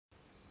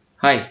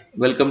Hi,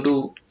 welcome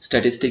to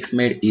Statistics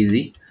Made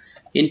Easy.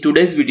 In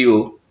today's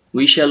video,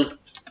 we shall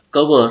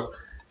cover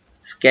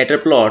scatter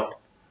plot,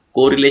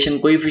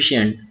 correlation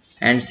coefficient,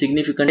 and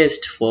significant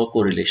test for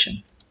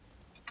correlation.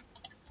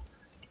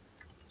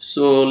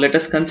 So let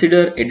us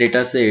consider a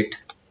data set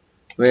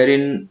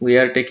wherein we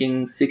are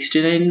taking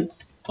 69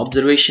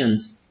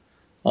 observations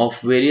of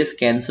various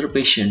cancer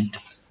patients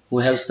who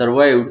have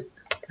survived,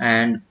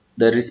 and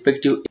the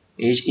respective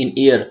age in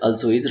year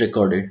also is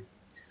recorded.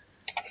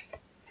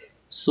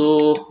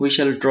 So we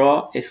shall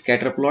draw a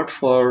scatter plot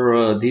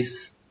for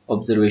these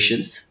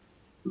observations,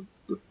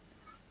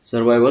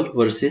 survival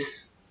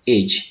versus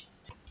age.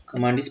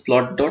 Command is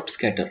plot dot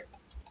scatter.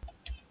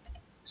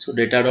 So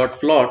data dot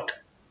plot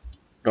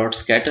dot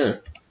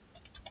scatter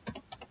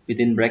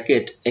within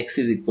bracket x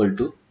is equal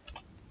to.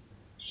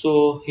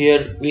 So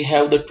here we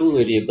have the two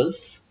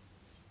variables,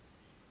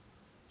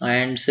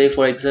 and say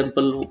for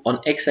example on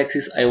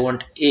x-axis I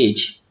want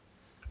age,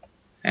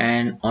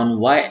 and on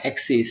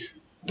y-axis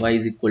y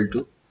is equal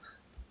to,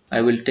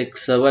 I will take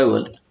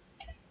survival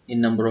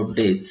in number of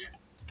days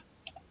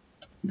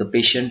the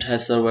patient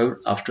has survived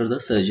after the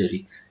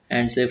surgery,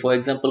 and say for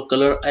example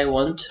color I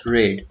want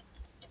red,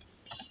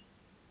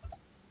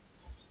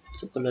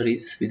 so color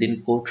is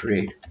within quote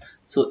red.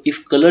 So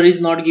if color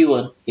is not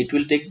given, it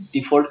will take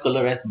default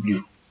color as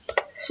blue.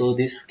 So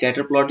this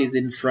scatter plot is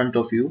in front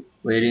of you,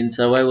 wherein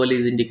survival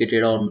is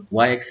indicated on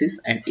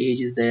y-axis and age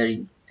is there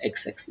in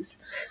x-axis.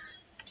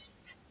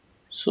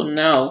 So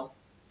now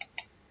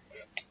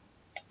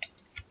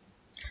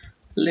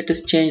let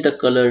us change the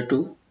color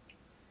to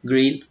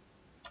green,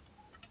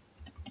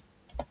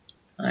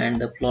 and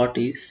the plot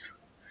is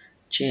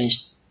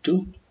changed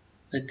to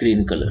a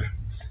green color.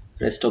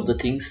 Rest of the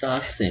things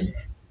are same.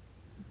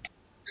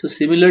 So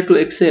similar to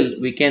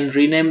Excel, we can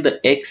rename the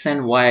X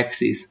and Y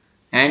axis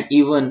and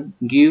even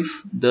give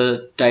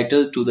the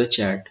title to the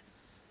chart.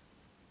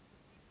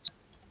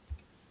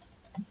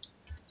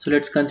 So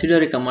let's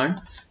consider a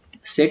command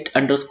set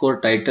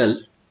underscore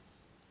title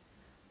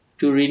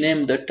to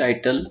rename the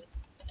title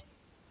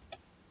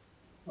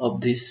of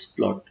this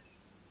plot.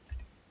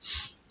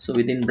 So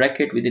within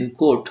bracket, within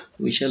quote,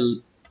 we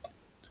shall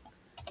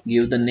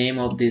give the name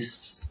of this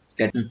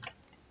scatter.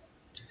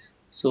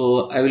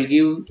 So I will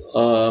give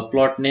a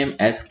plot name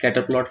as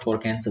scatter plot for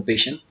cancer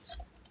patients,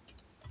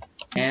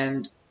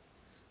 and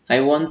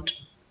I want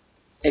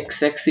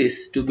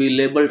x-axis to be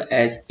labeled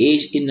as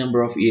age in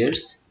number of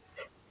years.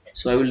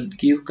 So I will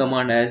give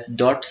command as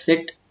dot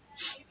set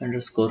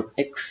underscore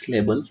x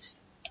labels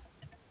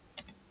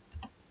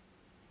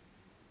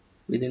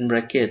within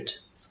bracket,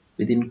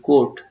 within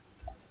quote,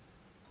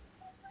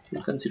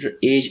 we'll consider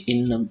age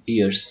in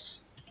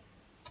years,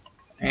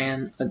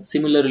 and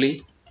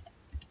similarly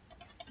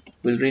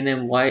we'll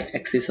rename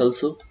y-axis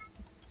also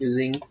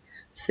using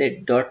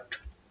set dot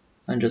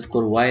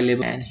underscore y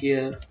label, and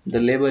here the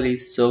label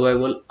is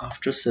survival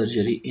after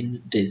surgery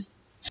in days.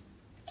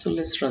 So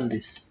let's run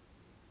this.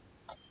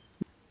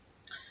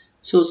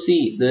 So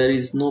see, there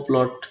is no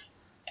plot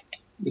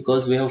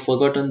because we have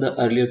forgotten the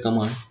earlier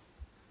command.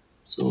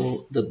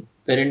 So the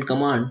parent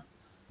command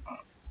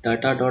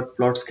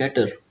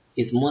data.plot_scatter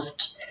is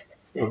must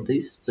for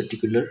this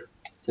particular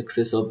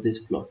success of this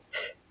plot.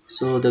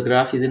 So the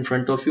graph is in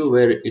front of you,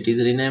 where it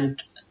is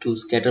renamed to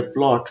scatter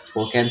plot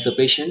for cancer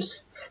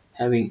patients,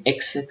 having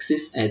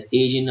x-axis as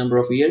age in number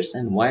of years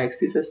and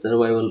y-axis as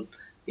survival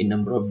in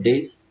number of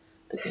days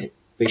the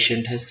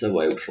patient has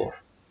survived for.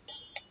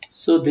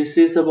 So this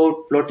is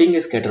about plotting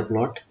a scatter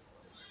plot.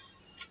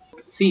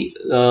 See,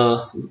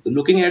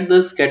 looking at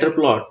the scatter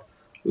plot,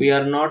 we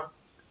are not,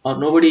 or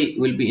nobody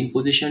will be in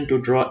position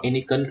to draw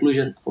any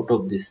conclusion out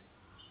of this.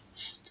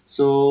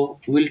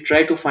 So we'll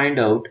try to find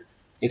out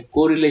a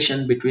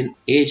correlation between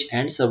age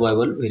and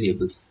survival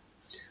variables.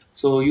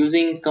 So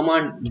using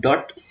command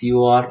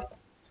 .cor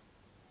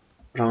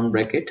round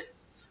bracket,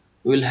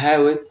 we'll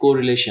have a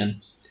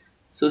correlation.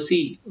 So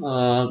see,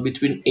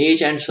 between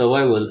age and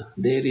survival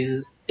there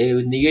is a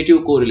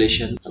negative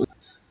correlation.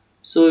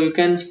 So you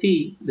can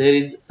see there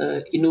is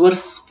an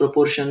inverse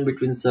proportion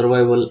between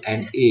survival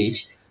and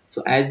age.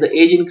 So as the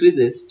age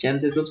increases,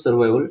 chances of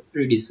survival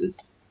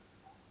reduces.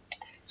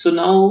 So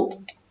now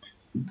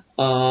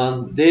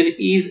there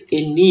is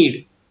a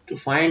need to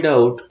find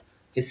out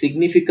a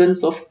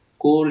significance of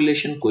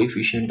correlation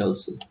coefficient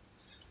also.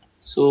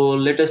 So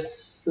let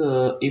us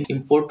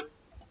import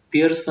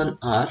Pearson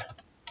R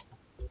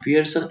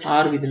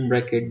within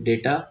bracket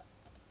data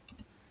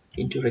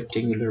into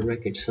rectangular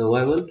bracket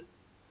survival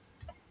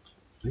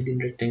within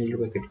rectangular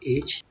bracket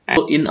age.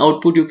 So in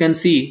output you can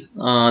see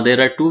there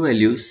are two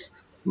values.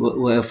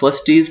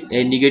 First is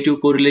a negative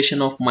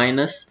correlation of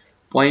minus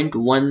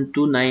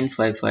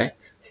 0.12955,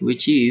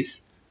 which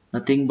is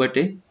nothing but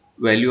a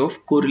value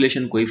of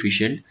correlation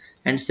coefficient,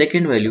 and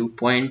second value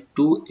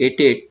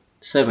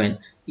 0.2887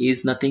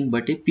 is nothing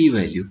but a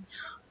p-value.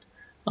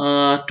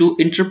 To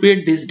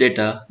interpret this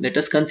data, let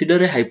us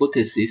consider a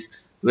hypothesis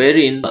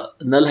wherein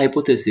null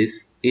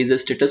hypothesis is a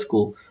status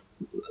quo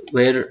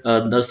where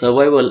the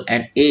survival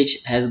and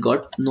age has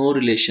got no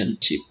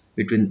relationship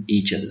between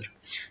each other,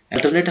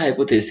 Alternate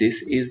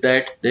hypothesis is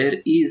that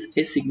there is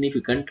a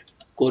significant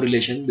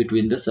correlation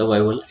between the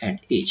survival and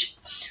age.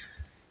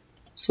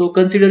 So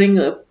considering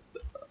a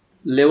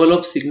level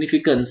of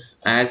significance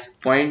as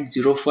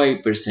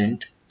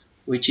 0.05%,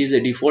 which is a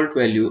default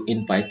value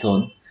in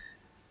Python,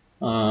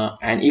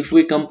 and if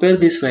we compare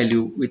this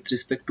value with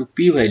respect to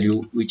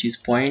p-value, which is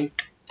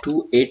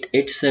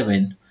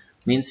 0.2887,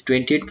 means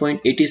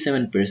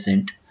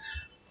 28.87%,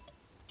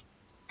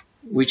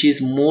 which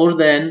is more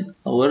than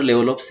our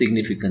level of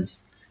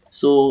significance.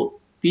 So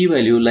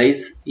p-value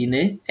lies in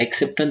a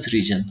acceptance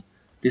region.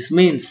 This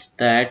means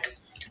that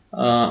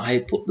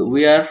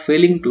we are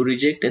failing to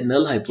reject a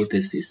null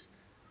hypothesis,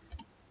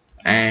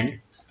 and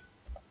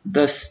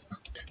thus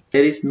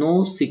there is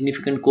no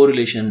significant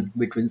correlation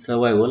between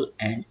survival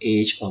and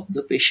age of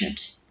the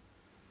patients.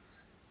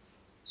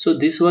 So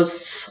this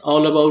was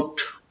all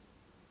about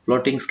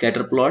plotting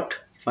scatter plot,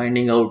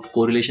 finding out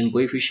correlation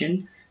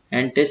coefficient,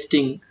 and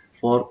testing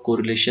for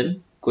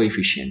correlation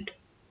coefficient.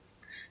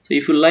 So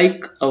if you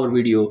like our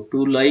video,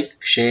 do like,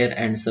 share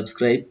and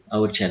subscribe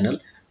our channel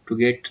to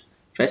get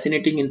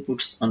fascinating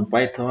inputs on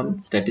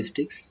Python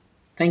statistics.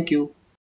 Thank you.